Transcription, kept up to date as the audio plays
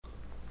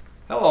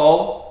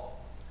Hello,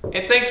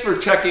 and thanks for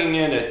checking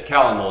in at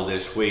Kalamo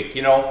this week.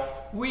 You know,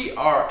 we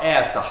are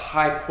at the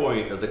high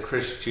point of the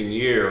Christian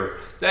year,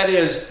 that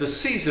is the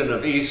season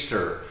of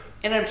Easter,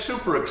 and I'm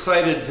super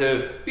excited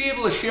to be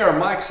able to share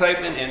my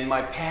excitement and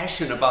my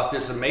passion about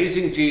this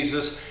amazing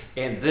Jesus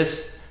and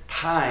this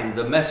time,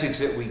 the message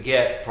that we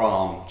get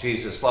from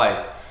Jesus'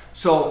 life.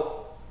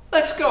 So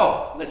let's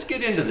go, let's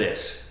get into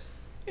this.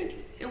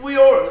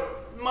 My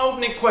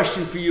opening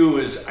question for you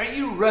is, are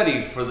you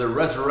ready for the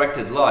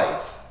resurrected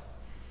life?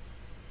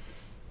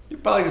 You're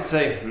probably going to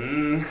say,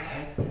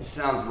 that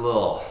sounds a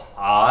little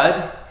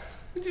odd.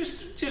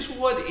 Just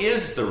what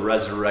is the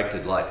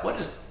resurrected life? What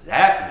does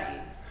that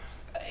mean?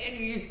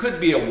 It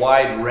could be a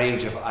wide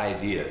range of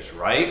ideas,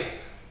 right?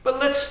 But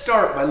let's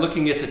start by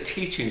looking at the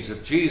teachings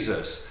of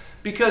Jesus,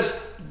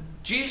 because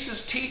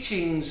Jesus'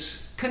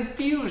 teachings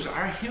confuse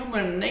our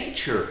human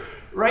nature,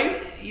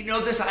 right? You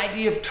know, this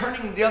idea of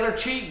turning the other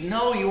cheek.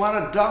 No, you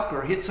want to duck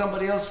or hit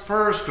somebody else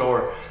first,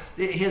 or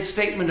his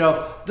statement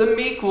of the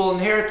meek will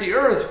inherit the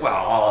earth.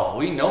 Well,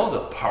 we know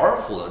the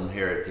powerful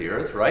inherit the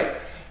earth, right?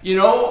 You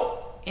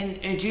know,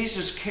 and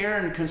Jesus' care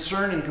and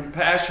concern and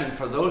compassion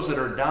for those that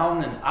are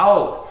down and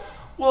out.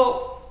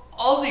 Well,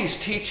 all these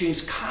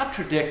teachings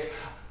contradict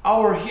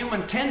our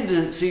human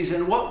tendencies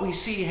and what we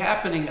see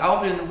happening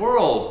out in the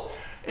world.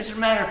 As a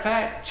matter of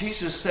fact,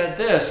 Jesus said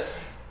this,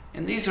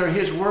 and these are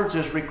his words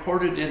as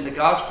recorded in the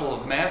Gospel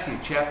of Matthew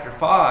chapter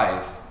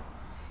 5.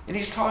 And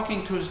he's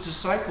talking to his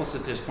disciples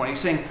at this point. He's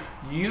saying,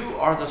 you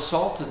are the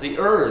salt of the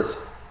earth.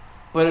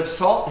 But if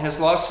salt has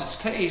lost its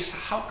taste,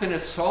 how can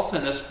its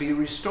saltiness be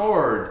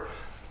restored?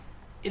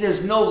 It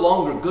is no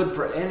longer good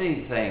for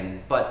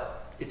anything,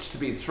 but it's to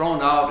be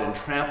thrown out and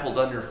trampled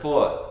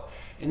underfoot.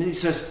 And then he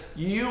says,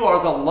 you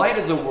are the light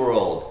of the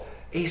world.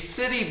 A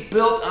city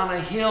built on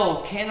a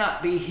hill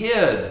cannot be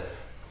hid.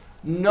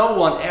 No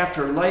one,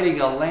 after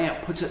lighting a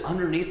lamp, puts it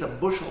underneath a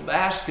bushel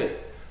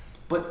basket,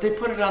 but they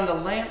put it on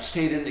the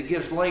lampstand and it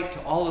gives light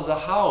to all of the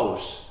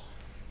house.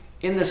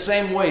 In the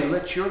same way,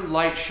 let your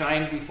light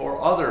shine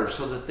before others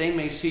so that they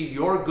may see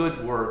your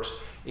good works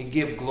and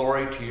give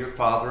glory to your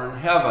Father in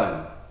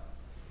heaven.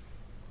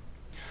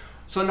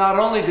 So not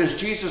only does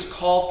Jesus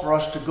call for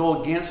us to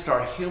go against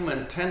our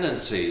human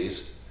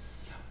tendencies,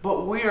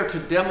 but we are to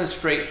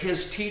demonstrate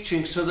his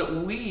teaching so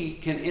that we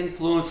can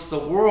influence the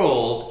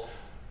world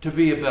to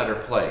be a better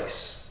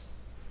place.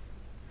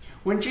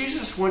 When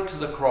Jesus went to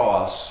the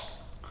cross,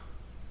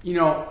 you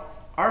know,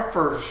 our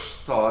first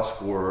thoughts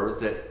were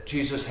that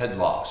Jesus had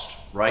lost,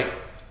 right?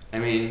 I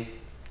mean,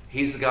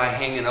 he's the guy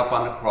hanging up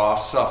on the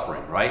cross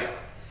suffering, right?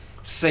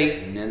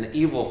 Satan and the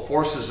evil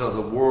forces of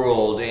the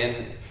world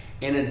and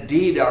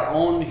indeed our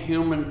own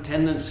human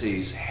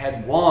tendencies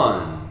had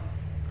won.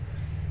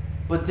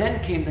 But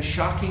then came the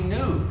shocking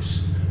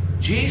news.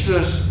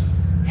 Jesus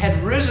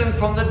had risen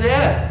from the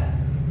dead.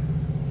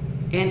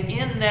 And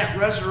in that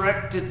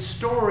resurrected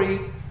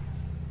story,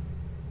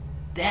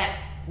 that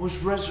was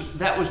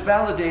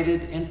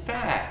validated in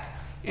fact.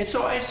 And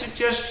so I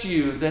suggest to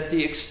you that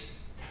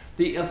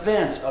the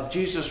events of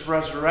Jesus'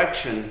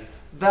 resurrection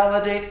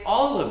validate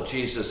all of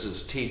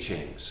Jesus'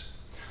 teachings.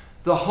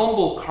 The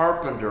humble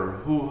carpenter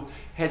who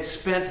had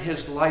spent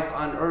his life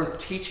on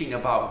earth teaching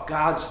about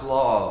God's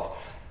love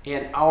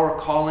and our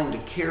calling to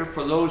care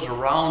for those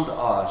around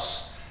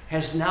us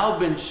has now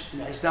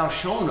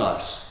shown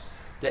us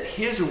that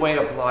his way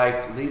of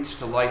life leads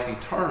to life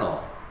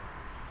eternal.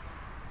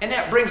 And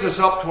that brings us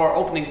up to our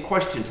opening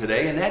question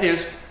today, and that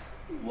is,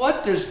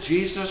 what does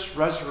Jesus'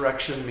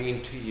 resurrection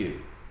mean to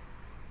you?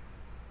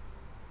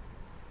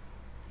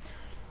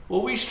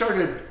 Well, we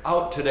started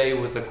out today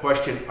with the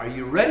question, are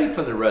you ready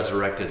for the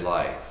resurrected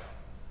life?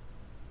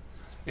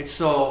 And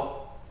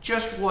so,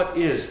 just what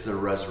is the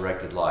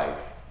resurrected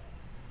life?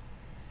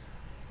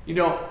 You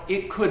know,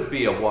 it could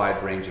be a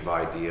wide range of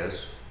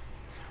ideas,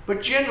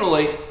 but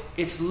generally,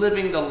 it's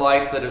living the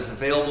life that is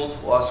available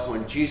to us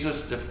when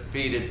Jesus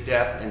defeated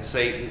death and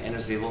Satan and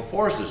his evil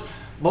forces.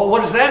 But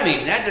what does that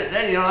mean?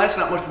 That's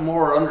not much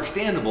more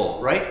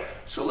understandable, right?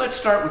 So let's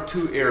start with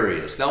two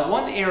areas. Now,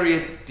 one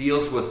area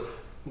deals with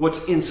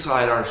what's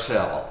inside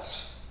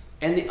ourselves,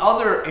 and the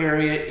other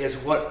area is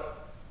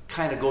what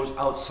kind of goes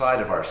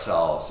outside of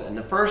ourselves. And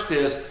the first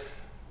is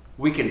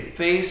we can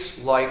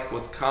face life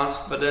with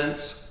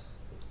confidence,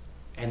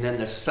 and then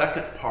the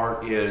second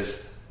part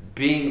is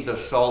being the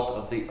salt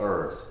of the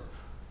earth.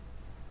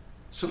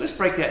 So let's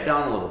break that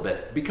down a little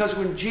bit. Because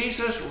when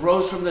Jesus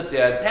rose from the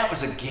dead, that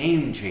was a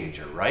game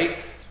changer, right?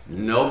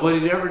 Nobody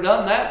had ever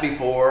done that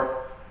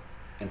before.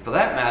 And for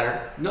that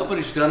matter,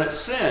 nobody's done it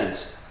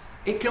since.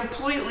 It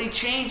completely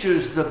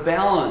changes the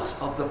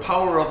balance of the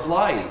power of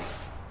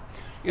life.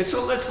 And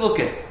so let's look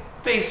at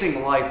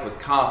facing life with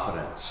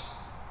confidence.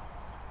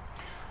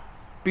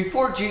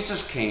 Before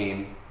Jesus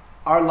came,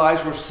 our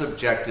lives were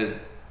subjected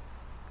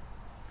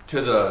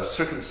to the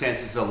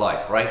circumstances of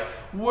life, right?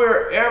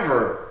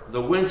 Wherever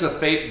the winds of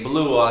fate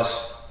blew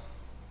us,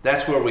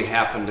 that's where we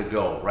happened to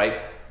go, right?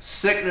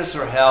 Sickness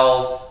or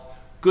health,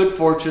 good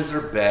fortunes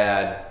or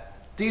bad,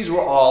 these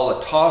were all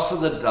a toss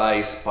of the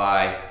dice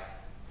by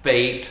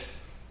fate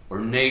or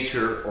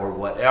nature or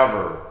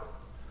whatever.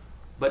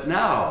 But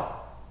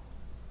now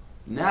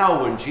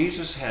when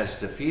Jesus has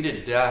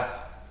defeated death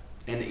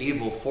and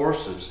evil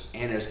forces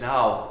and is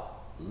now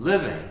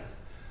living,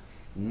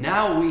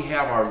 now we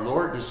have our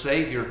Lord and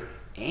Savior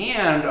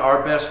and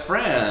our best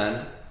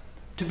friend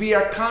to be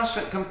our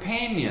constant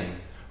companion,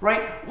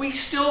 right? We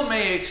still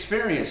may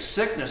experience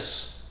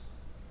sickness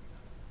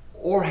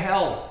or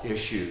health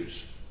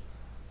issues,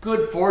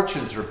 good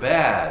fortunes or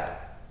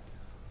bad,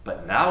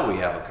 but now we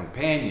have a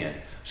companion,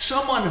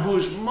 someone who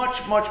is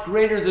much, much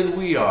greater than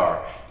we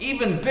are,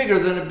 even bigger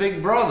than a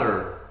big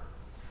brother.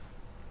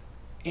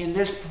 And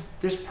this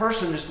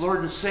person, this Lord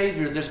and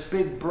Savior, this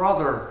big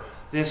brother,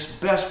 this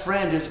best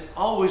friend is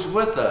always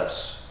with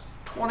us,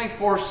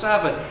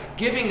 24/7,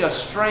 giving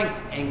us strength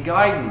and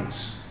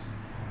guidance.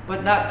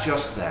 But not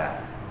just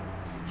that.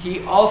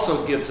 He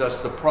also gives us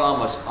the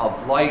promise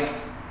of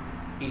life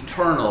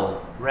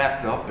eternal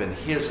wrapped up in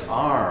His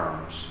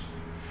arms.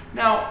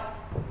 Now,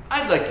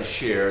 I'd like to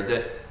share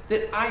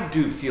that I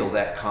do feel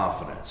that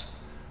confidence.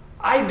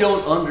 I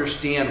don't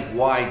understand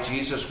why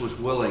Jesus was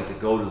willing to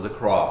go to the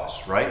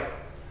cross, right?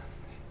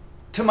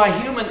 To my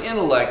human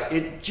intellect,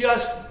 it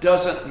just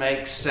doesn't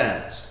make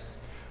sense.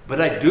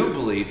 But I do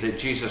believe that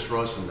Jesus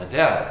rose from the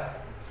dead,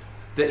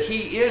 that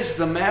He is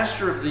the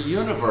master of the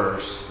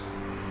universe,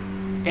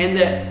 and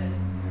that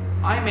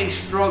I may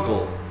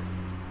struggle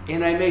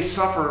and I may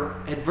suffer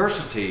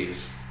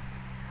adversities,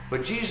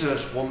 but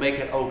Jesus will make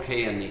it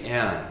okay in the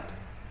end.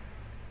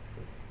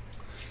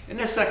 And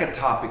the second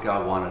topic I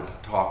wanted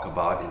to talk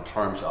about in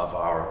terms of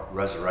our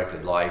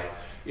resurrected life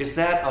is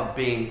that of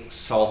being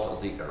salt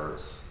of the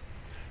earth.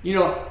 You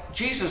know,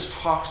 Jesus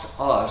talks to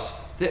us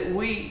that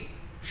we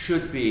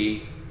should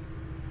be,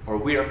 or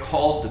we are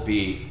called to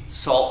be,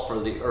 salt for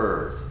the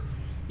earth.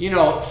 You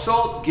know,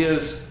 salt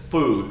gives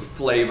food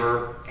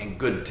flavor and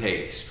good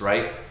taste,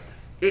 right?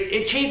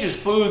 It changes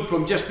food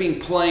from just being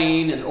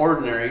plain and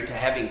ordinary to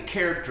having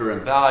character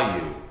and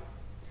value.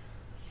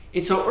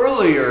 And so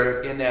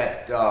earlier in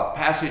that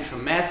passage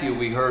from Matthew,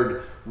 we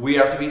heard we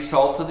are to be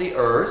salt of the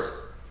earth.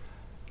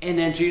 And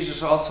then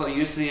Jesus also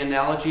used the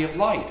analogy of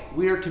light.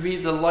 We are to be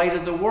the light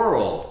of the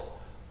world.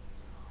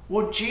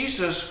 Well,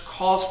 Jesus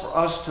calls for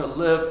us to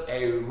live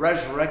a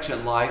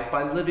resurrection life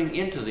by living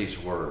into these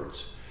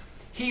words.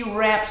 He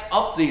wraps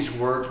up these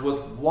words with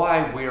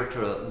why we are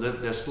to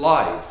live this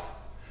life.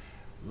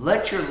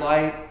 Let your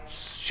light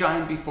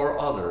shine before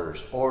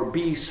others, or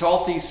be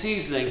salty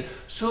seasoning,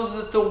 so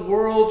that the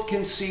world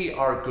can see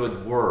our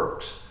good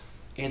works,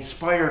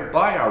 inspired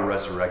by our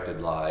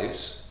resurrected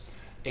lives,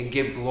 and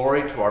give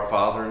glory to our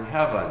Father in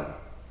heaven.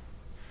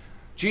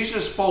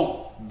 Jesus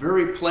spoke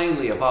very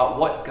plainly about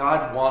what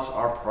God wants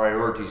our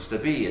priorities to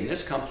be, and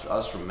this comes to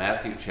us from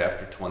Matthew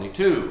chapter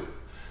 22.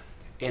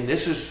 And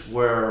this is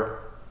where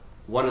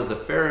one of the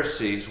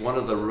Pharisees, one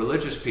of the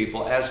religious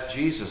people, asked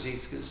Jesus,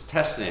 he's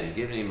testing him,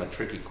 giving him a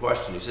tricky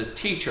question. He says,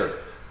 "Teacher,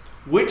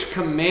 which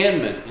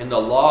commandment in the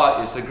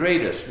law is the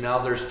greatest?" Now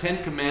there's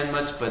 10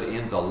 commandments, but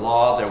in the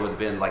law there would have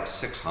been like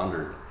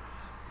 600.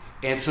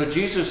 And so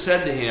Jesus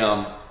said to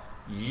him,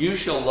 "You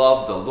shall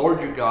love the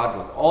Lord your God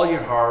with all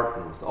your heart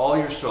and with all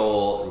your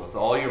soul and with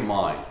all your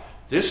mind.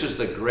 This is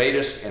the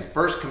greatest and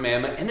first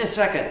commandment." And the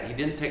second, he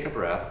didn't take a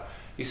breath.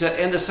 He said,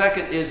 "And the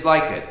second is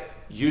like it.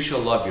 You shall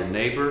love your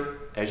neighbor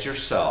as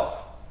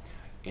yourself."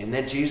 And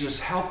then Jesus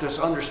helped us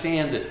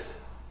understand that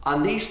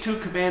on these two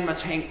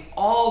commandments hang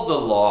all the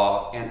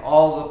law and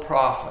all the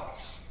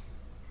prophets.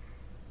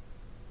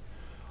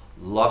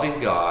 Loving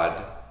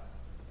God,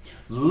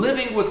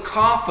 living with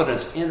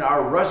confidence in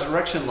our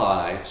resurrection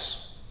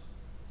lives,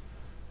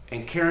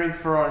 and caring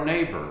for our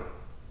neighbor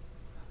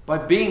by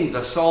being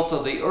the salt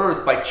of the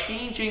earth, by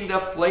changing the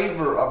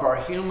flavor of our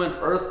human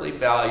earthly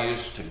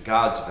values to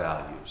God's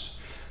values.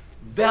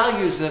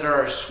 Values that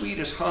are as sweet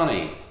as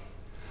honey.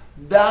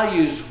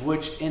 Values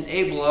which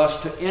enable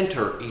us to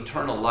enter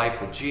eternal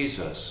life with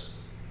Jesus.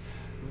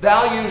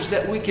 Values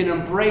that we can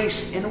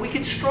embrace and we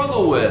can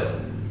struggle with.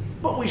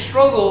 But we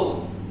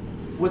struggle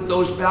with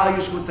those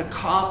values with the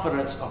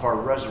confidence of our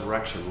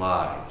resurrection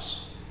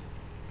lives.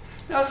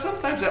 Now,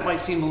 sometimes that might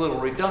seem a little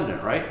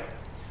redundant, right?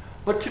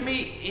 But to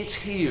me, it's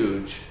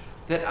huge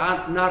that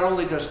not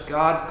only does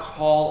God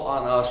call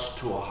on us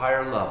to a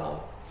higher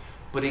level,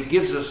 but He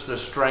gives us the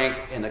strength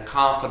and the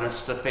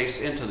confidence to face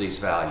into these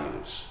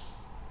values,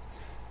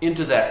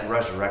 into that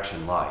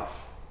resurrection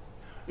life.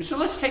 And so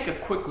let's take a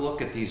quick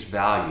look at these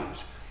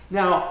values.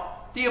 Now,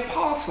 the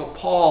Apostle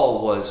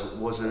Paul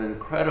was an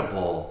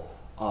incredible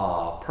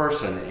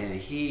person, and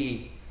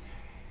he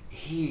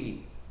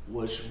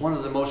was one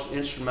of the most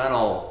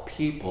instrumental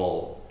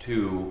people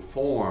to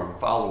form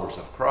followers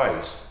of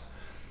Christ.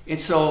 And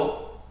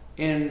so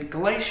in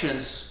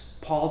Galatians,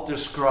 Paul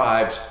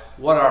describes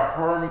what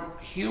our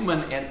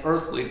human and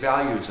earthly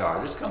values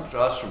are. This comes to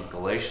us from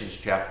Galatians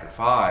chapter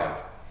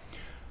 5.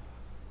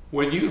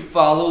 When you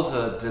follow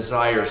the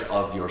desires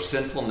of your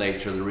sinful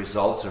nature, the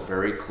results are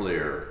very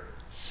clear.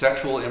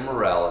 Sexual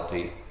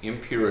immorality,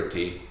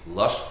 impurity,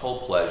 lustful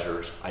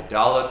pleasures,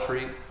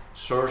 idolatry,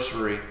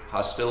 sorcery,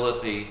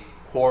 hostility,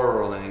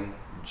 quarreling,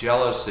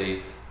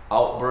 jealousy,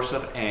 outbursts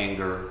of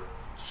anger,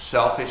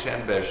 selfish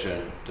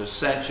ambition,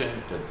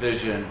 dissension,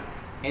 division,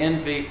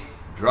 envy,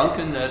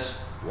 drunkenness,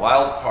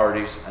 wild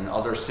parties, and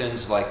other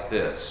sins like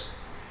this.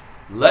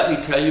 Let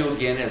me tell you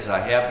again, as I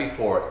have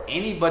before,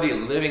 anybody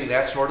living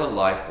that sort of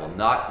life will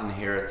not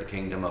inherit the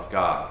kingdom of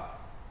God.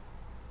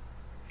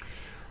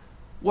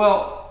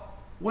 Well,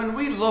 when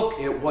we look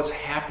at what's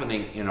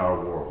happening in our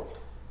world,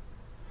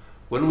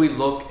 when we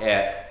look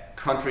at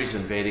countries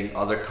invading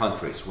other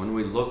countries, when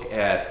we look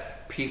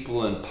at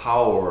people in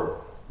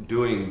power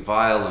doing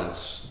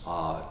violence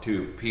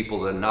to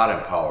people that are not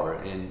in power,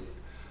 and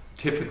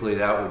typically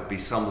that would be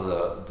some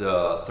of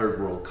the third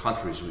world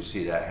countries we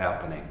see that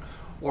happening.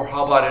 Or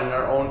how about in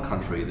our own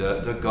country,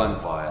 the gun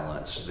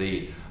violence,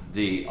 the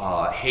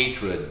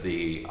hatred,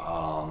 the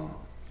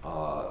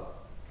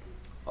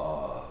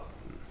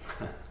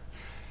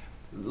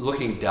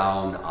looking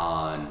down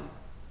on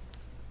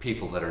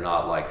people that are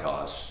not like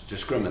us,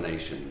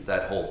 discrimination,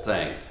 that whole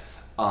thing.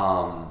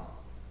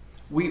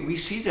 We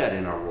see that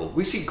in our world.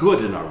 We see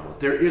good in our world.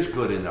 There is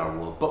good in our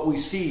world, but we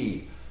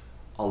see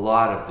a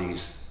lot of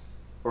these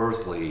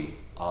earthly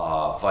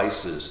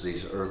vices,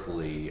 these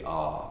earthly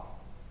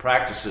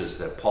practices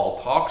that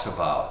Paul talks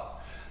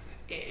about.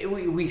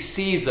 We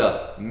see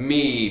the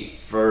me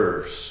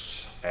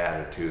first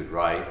attitude,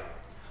 right?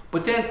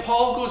 But then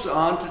Paul goes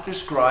on to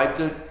describe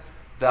the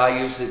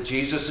values that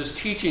Jesus is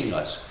teaching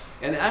us.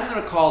 And I'm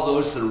going to call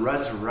those the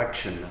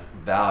resurrection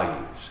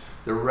values,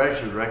 the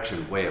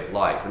resurrection way of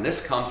life. And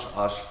this comes to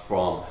us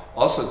from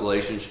also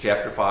Galatians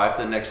chapter 5,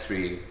 the next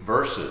 3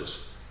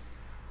 verses.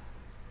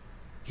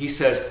 He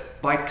says,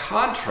 by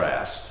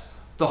contrast,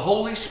 the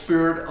Holy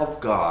Spirit of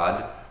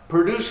God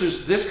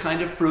produces this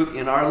kind of fruit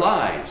in our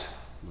lives: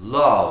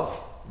 love,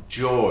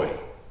 joy,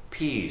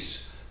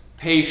 peace,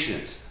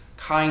 patience,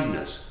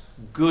 kindness,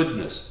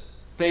 goodness,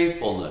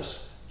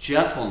 faithfulness,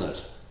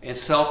 gentleness, and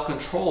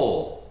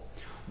self-control.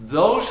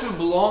 Those who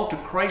belong to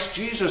Christ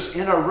Jesus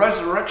in our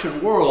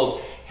resurrection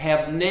world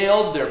have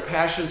nailed their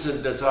passions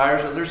and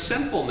desires of their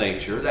sinful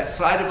nature, that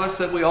side of us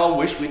that we all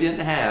wish we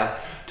didn't have,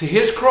 to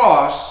his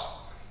cross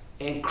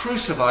and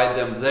crucified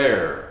them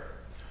there.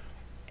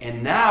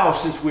 And now,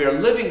 since we are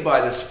living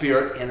by the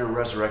Spirit in a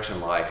resurrection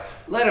life,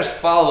 let us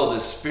follow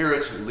the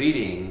Spirit's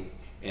leading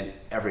in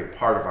every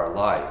part of our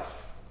life.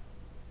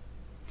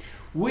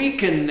 We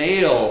can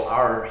nail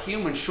our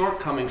human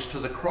shortcomings to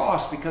the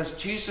cross because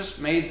Jesus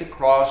made the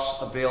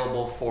cross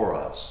available for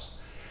us.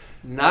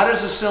 Not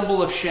as a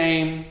symbol of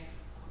shame,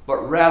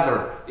 but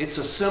rather it's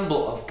a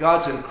symbol of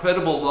God's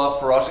incredible love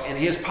for us and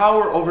his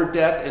power over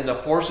death and the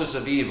forces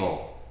of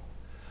evil.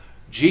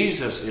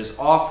 Jesus is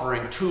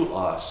offering to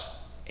us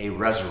a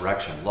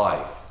resurrection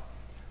life.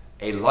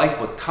 A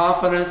life with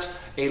confidence,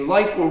 a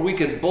life where we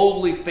can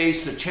boldly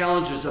face the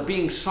challenges of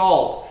being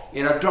salt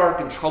in a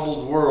dark and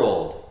troubled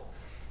world.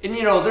 And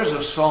you know, there's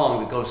a song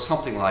that goes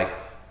something like,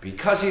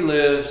 because he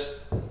lives,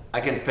 I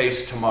can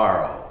face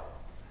tomorrow.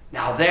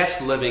 Now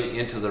that's living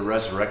into the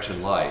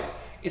resurrection life.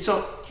 And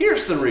so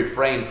here's the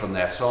refrain from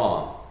that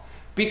song.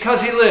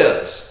 Because he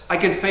lives, I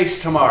can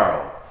face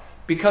tomorrow.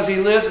 Because he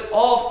lives,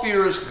 all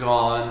fear is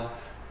gone.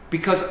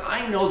 Because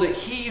I know that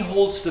he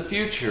holds the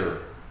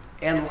future.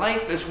 And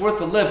life is worth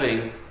the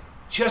living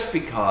just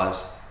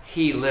because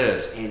he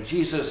lives. And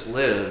Jesus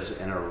lives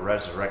in a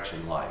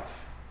resurrection life.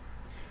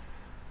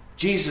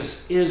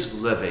 Jesus is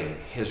living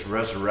his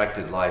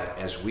resurrected life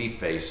as we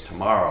face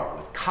tomorrow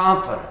with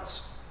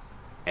confidence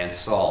and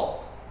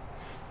salt.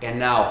 And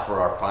now for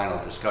our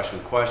final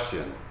discussion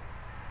question.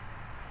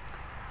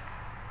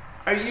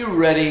 Are you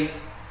ready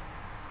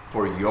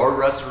for your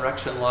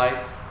resurrection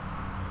life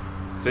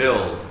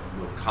filled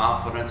with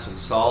confidence and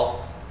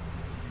salt?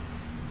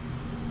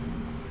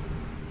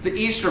 The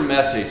Easter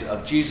message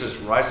of Jesus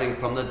rising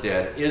from the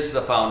dead is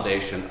the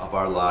foundation of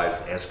our lives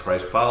as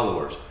Christ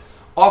followers,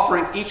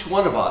 offering each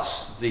one of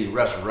us the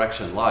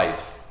resurrection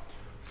life.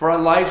 For our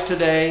lives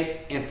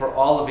today and for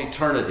all of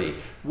eternity,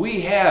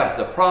 we have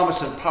the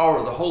promise and power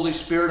of the Holy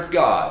Spirit of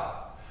God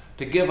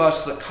to give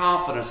us the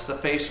confidence to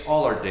face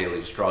all our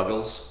daily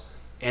struggles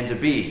and to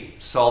be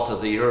salt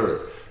of the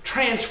earth,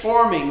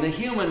 transforming the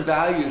human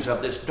values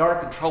of this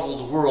dark and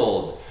troubled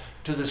world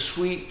to the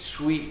sweet,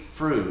 sweet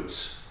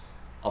fruits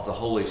of the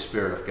Holy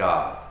Spirit of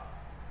God.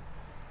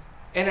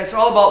 And it's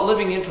all about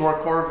living into our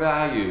core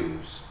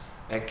values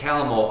at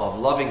Kalamo of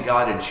loving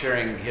God and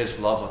sharing his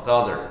love with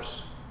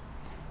others.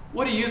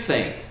 What do you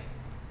think?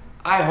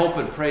 I hope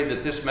and pray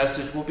that this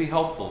message will be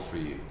helpful for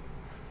you.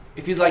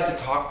 If you'd like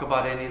to talk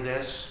about any of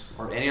this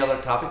or any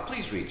other topic,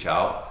 please reach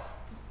out.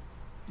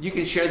 You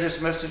can share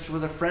this message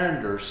with a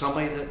friend or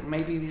somebody that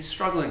maybe is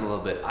struggling a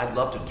little bit. I'd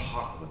love to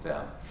talk with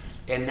them.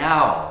 And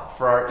now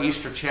for our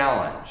Easter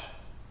challenge.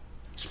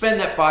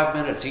 Spend that 5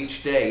 minutes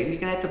each day, and you're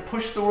going to have to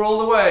push the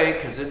world away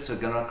because it's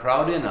going to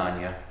crowd in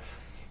on you.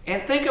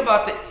 And think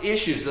about the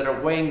issues that are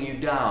weighing you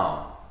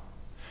down.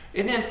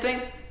 And then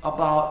think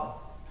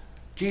about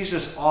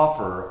Jesus'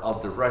 offer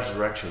of the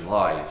resurrection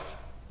life.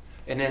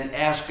 And then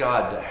ask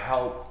God to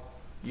help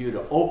you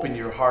to open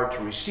your heart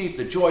to receive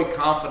the joy,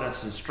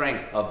 confidence, and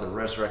strength of the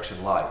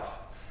resurrection life.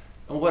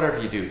 And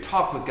whatever you do,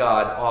 talk with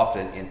God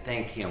often and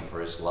thank Him for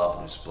His love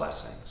and His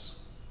blessings.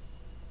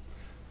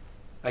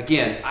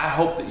 Again, I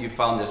hope that you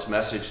found this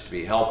message to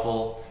be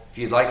helpful. If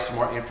you'd like some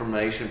more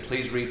information,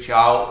 please reach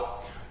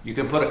out. You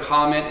can put a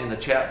comment in the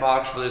chat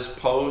box for this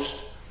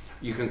post.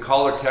 You can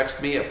call or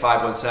text me at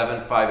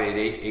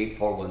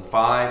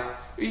 517-588-8415.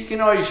 Or you can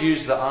always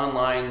use the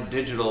online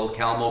digital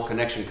Kalamo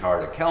connection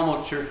card at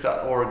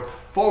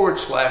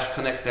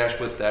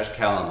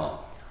kalamochurch.org/connect-with-Kalamo.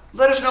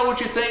 Let us know what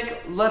you think.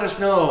 Let us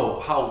know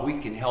how we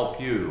can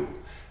help you.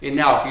 And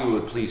now if you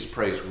would please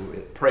pray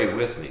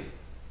with me.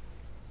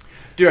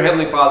 Dear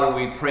Heavenly Father,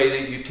 we pray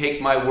that you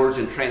take my words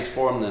and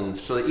transform them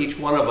so that each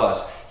one of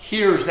us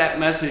hears that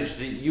message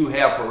that you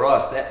have for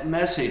us, that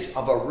message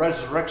of a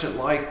resurrection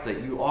life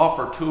that you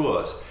offer to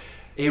us,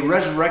 a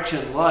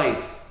resurrection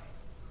life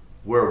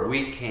where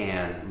we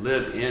can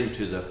live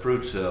into the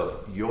fruits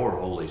of your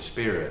Holy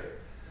Spirit.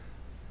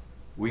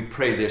 We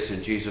pray this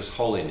in Jesus'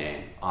 holy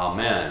name.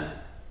 Amen.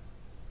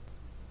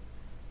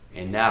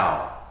 And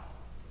now,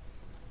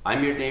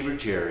 I'm your neighbor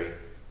Jerry,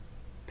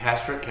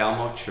 pastor at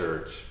Kalamo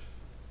Church.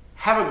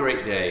 Have a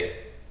great day,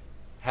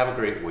 have a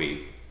great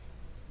week,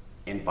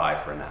 and bye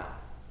for now.